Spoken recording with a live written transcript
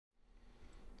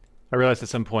I realized at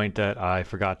some point that I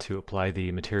forgot to apply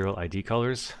the material ID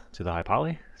colors to the high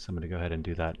poly, so I'm going to go ahead and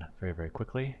do that very, very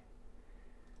quickly.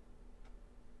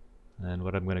 And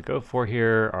what I'm going to go for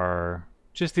here are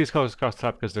just these colors across the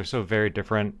top because they're so very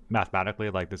different mathematically.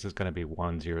 Like this is going to be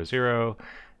 1, 0, 0,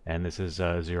 and this is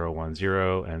 0, 1,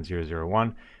 0, and 0, 0,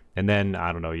 1. And then,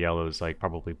 I don't know, yellow is like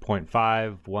probably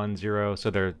 0.5, 1, 0. So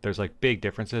there's like big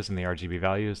differences in the RGB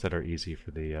values that are easy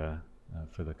for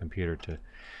the computer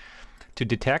to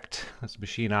detect. That's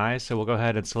machine eyes. So we'll go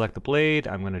ahead and select the blade.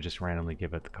 I'm going to just randomly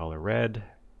give it the color red.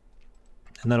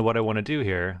 And then what I want to do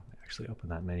here, actually open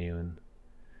that menu and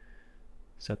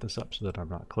set this up so that I'm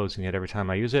not closing it every time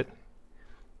I use it,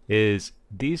 is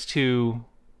these two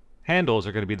handles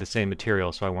are going to be the same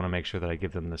material, so I want to make sure that I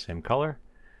give them the same color.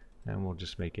 And we'll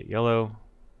just make it yellow,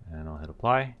 and I'll hit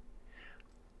apply.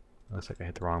 Looks like I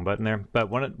hit the wrong button there.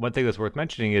 But one thing that's worth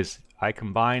mentioning is I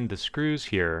combined the screws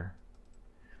here,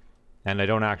 and I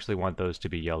don't actually want those to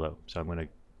be yellow. So I'm going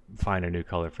to find a new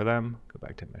color for them. Go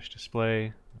back to mesh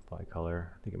display, apply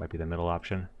color. I think it might be the middle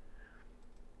option.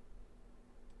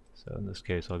 So in this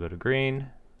case, I'll go to green.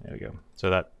 There we go. So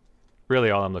that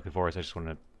really all I'm looking for is I just want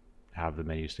to have the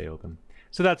menu stay open.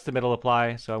 So that's the middle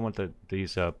apply. So I want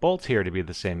these bolts here to be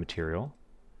the same material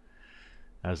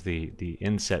as the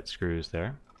inset screws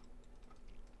there.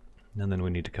 And then we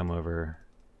need to come over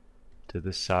to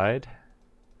this side.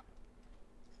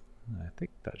 I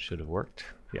think that should have worked.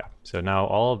 Yeah. So now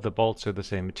all of the bolts are the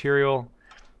same material,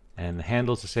 and the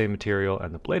handle's the same material,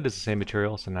 and the blade is the same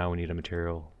material. So now we need a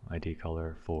material ID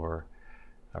color for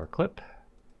our clip.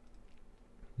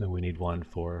 Then we need one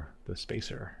for the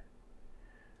spacer.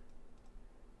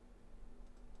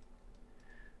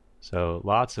 So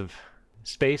lots of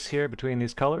space here between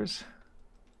these colors,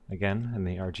 again, in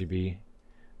the RGB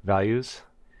values.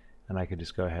 And I could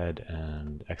just go ahead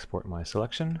and export my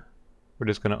selection. We're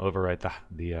just going to overwrite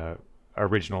the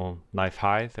original knife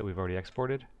high that we've already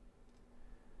exported.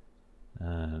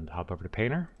 And hop over to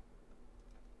Painter.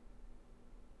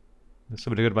 So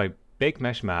I'm going to go to my Bake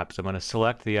Mesh Maps. I'm going to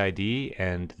select the ID,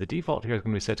 and the default here is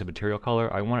going to be set to material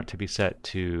color. I want it to be set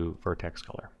to vertex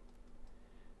color.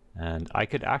 And I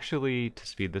could actually, to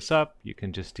speed this up, you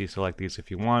can just deselect these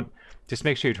if you want. Just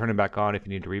make sure you turn it back on if you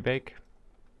need to rebake.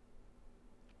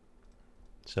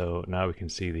 So now we can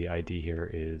see the ID here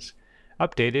is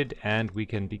updated, and we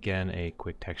can begin a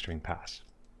quick texturing pass.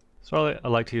 So I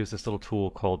like to use this little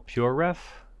tool called PureRef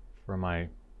for my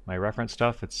reference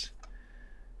stuff. It's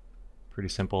pretty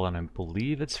simple, and I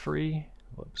believe it's free.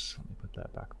 Whoops, let me put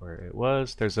that back where it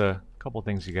was. There's a couple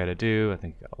things you got to do. I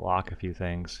think you got to lock a few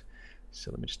things. So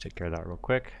let me just take care of that real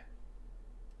quick.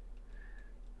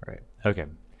 All right, okay.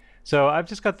 So I've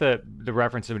just got the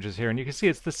reference images here, and you can see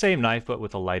it's the same knife, but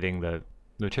with the lighting, the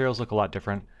materials look a lot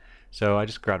different. So I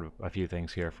just grabbed a few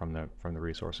things here from the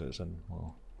resources, and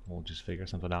we'll just figure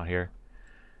something out here.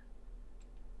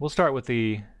 We'll start with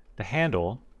the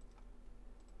handle.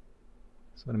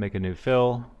 So I'm going to make a new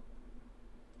fill.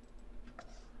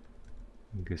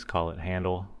 Just call it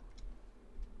handle.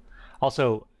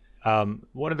 Also,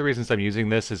 one of the reasons I'm using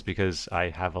this is because I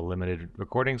have a limited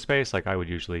recording space. Like I would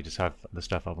usually just have the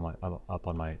stuff up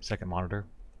on my second monitor.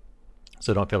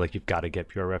 So don't feel like you've got to get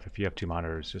PureRef. If you have two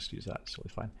monitors, just use that. It's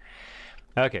totally fine.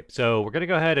 Okay, so we're going to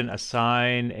go ahead and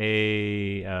assign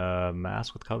a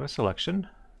mask with color selection.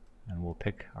 And we'll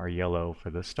pick our yellow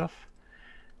for this stuff.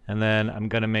 And then I'm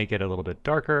going to make it a little bit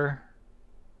darker.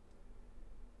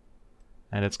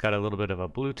 And it's got a little bit of a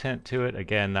blue tint to it.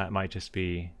 Again, that might just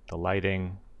be the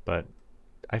lighting, but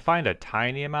I find a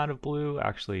tiny amount of blue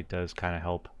actually does kind of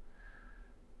help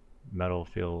metal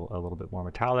feel a little bit more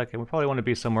metallic. And we probably want to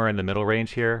be somewhere in the middle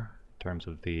range here in terms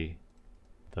of the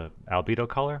albedo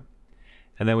color.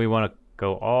 And then we want to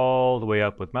go all the way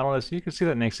up with metalness. You can see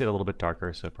that makes it a little bit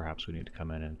darker, so perhaps we need to come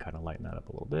in and kind of lighten that up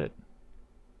a little bit.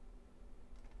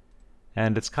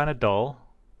 And it's kind of dull.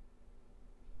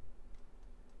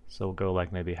 So we'll go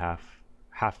like maybe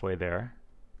halfway there.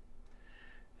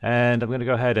 And I'm going to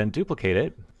go ahead and duplicate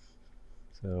it.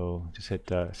 So just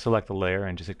hit select the layer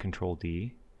and just hit Control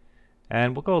D.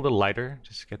 And we'll go a little lighter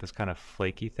just to get this kind of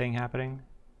flaky thing happening.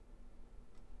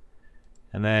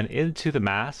 And then into the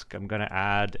mask, I'm going to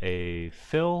add a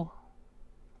fill.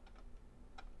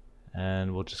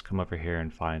 And we'll just come over here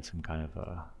and find some kind of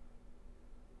a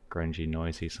grungy,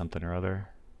 noisy something or other.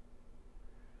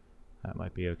 That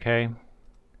might be okay.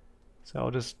 So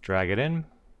I'll just drag it in.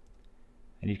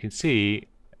 And you can see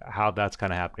how that's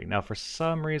kind of happening. Now, for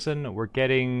some reason, we're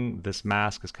getting this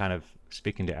mask is kind of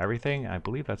speaking to everything. I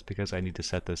believe that's because I need to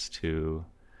set this to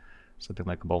something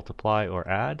like multiply or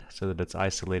add so that it's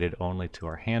isolated only to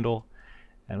our handle.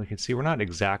 And we can see we're not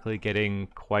exactly getting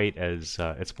quite as,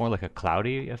 it's more like a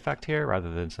cloudy effect here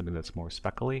rather than something that's more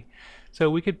speckly. So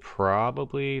we could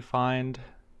probably find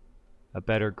a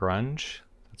better grunge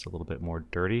that's a little bit more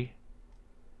dirty.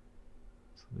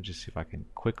 So let me just see if I can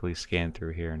quickly scan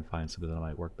through here and find something that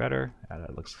might work better. Yeah,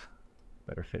 that looks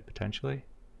better fit potentially.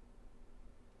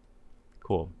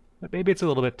 Cool. But maybe it's a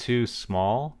little bit too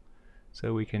small,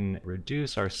 so we can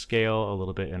reduce our scale a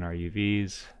little bit in our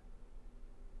UVs.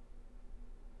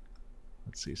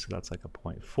 Let's see, so that's like a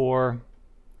 0.4.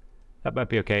 That might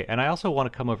be okay. And I also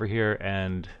want to come over here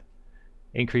and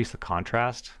increase the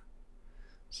contrast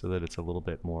so that it's a little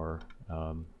bit more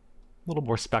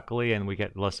speckly and we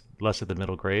get less of the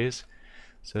middle grays.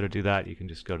 So to do that, you can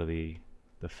just go to the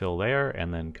fill layer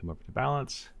and then come over to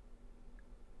balance.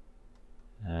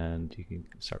 And you can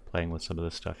start playing with some of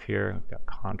this stuff here. We've got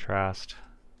contrast.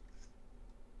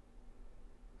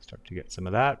 Start to get some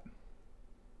of that.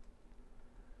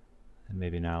 And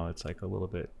maybe now it's like a little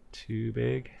bit too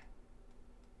big.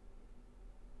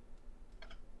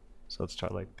 So let's try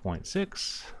like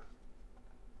 0.6.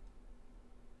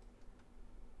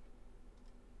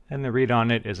 And the read on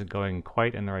it isn't going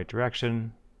quite in the right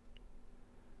direction.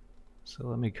 So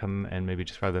let me come and maybe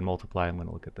just rather than multiply, I'm going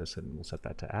to look at this and we'll set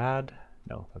that to add.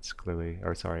 No, that's clearly,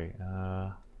 or sorry,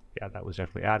 yeah, that was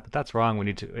definitely add, but that's wrong.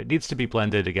 It needs to be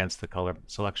blended against the color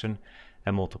selection,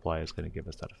 and multiply is going to give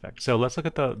us that effect. So let's look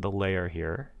at the layer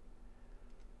here,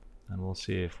 and we'll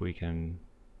see if we can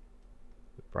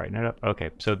brighten it up.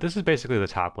 Okay, so this is basically the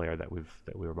top layer that we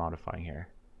were modifying here,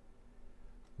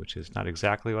 which is not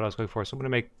exactly what I was going for. So I'm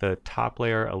going to make the top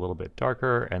layer a little bit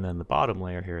darker, and then the bottom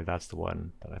layer here, that's the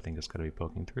one that I think is going to be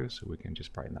poking through. So we can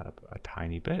just brighten that up a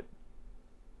tiny bit.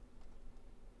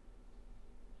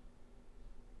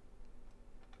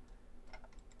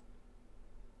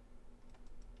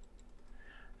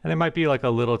 And there might be like a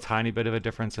little tiny bit of a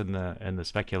difference in the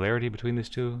specularity between these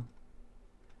two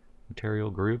material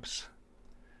groups.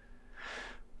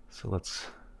 So let's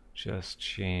just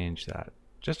change that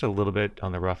just a little bit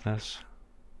on the roughness.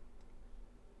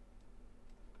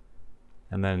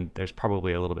 And then there's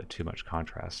probably a little bit too much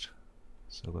contrast.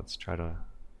 So let's try to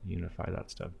unify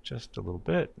that stuff just a little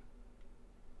bit.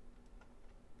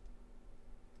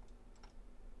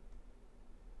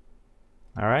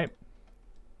 All right.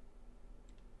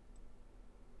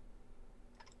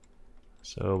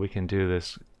 So we can do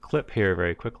this clip here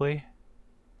very quickly.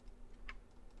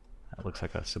 That looks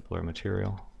like a simpler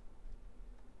material.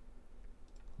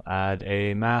 Add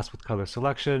a mask with color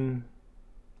selection.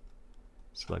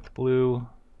 Select blue.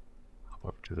 Hop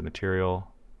over to the material.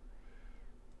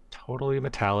 Totally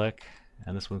metallic.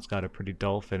 And this one's got a pretty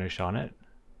dull finish on it.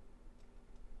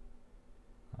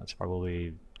 That's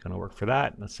probably going to work for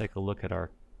that. Let's take a look at our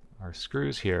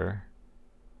screws here.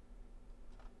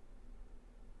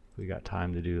 We got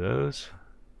time to do those.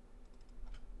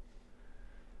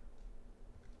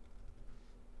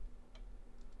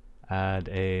 Add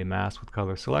a mask with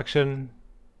color selection.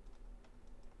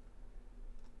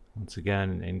 Once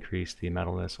again, increase the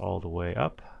metalness all the way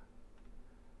up.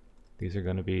 These are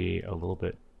going to be a little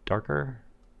bit darker.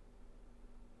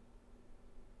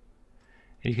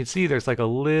 And you can see there's like a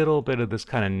little bit of this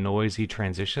kind of noisy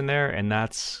transition there, and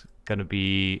that's going to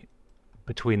be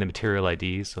between the material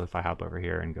IDs. So if I hop over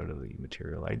here and go to the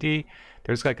material ID,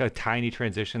 there's like a tiny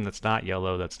transition that's not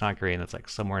yellow, that's not green, that's like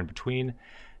somewhere in between,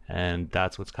 and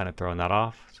that's what's kind of throwing that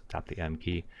off. So tap the M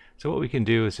key. So what we can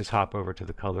do is just hop over to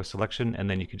the color selection, and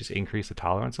then you can just increase the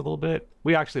tolerance a little bit.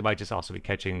 We actually might just also be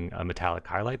catching a metallic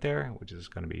highlight there, which is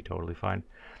going to be totally fine.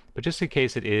 But just in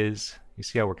case it is, you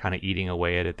see how we're kind of eating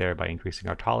away at it there by increasing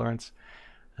our tolerance,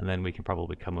 and then we can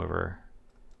probably come over.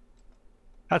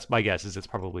 That's my guess, is it's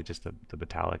probably just the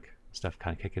metallic stuff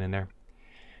kind of kicking in there.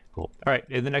 Cool. All right,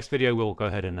 in the next video, we'll go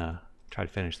ahead and try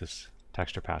to finish this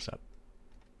texture pass up.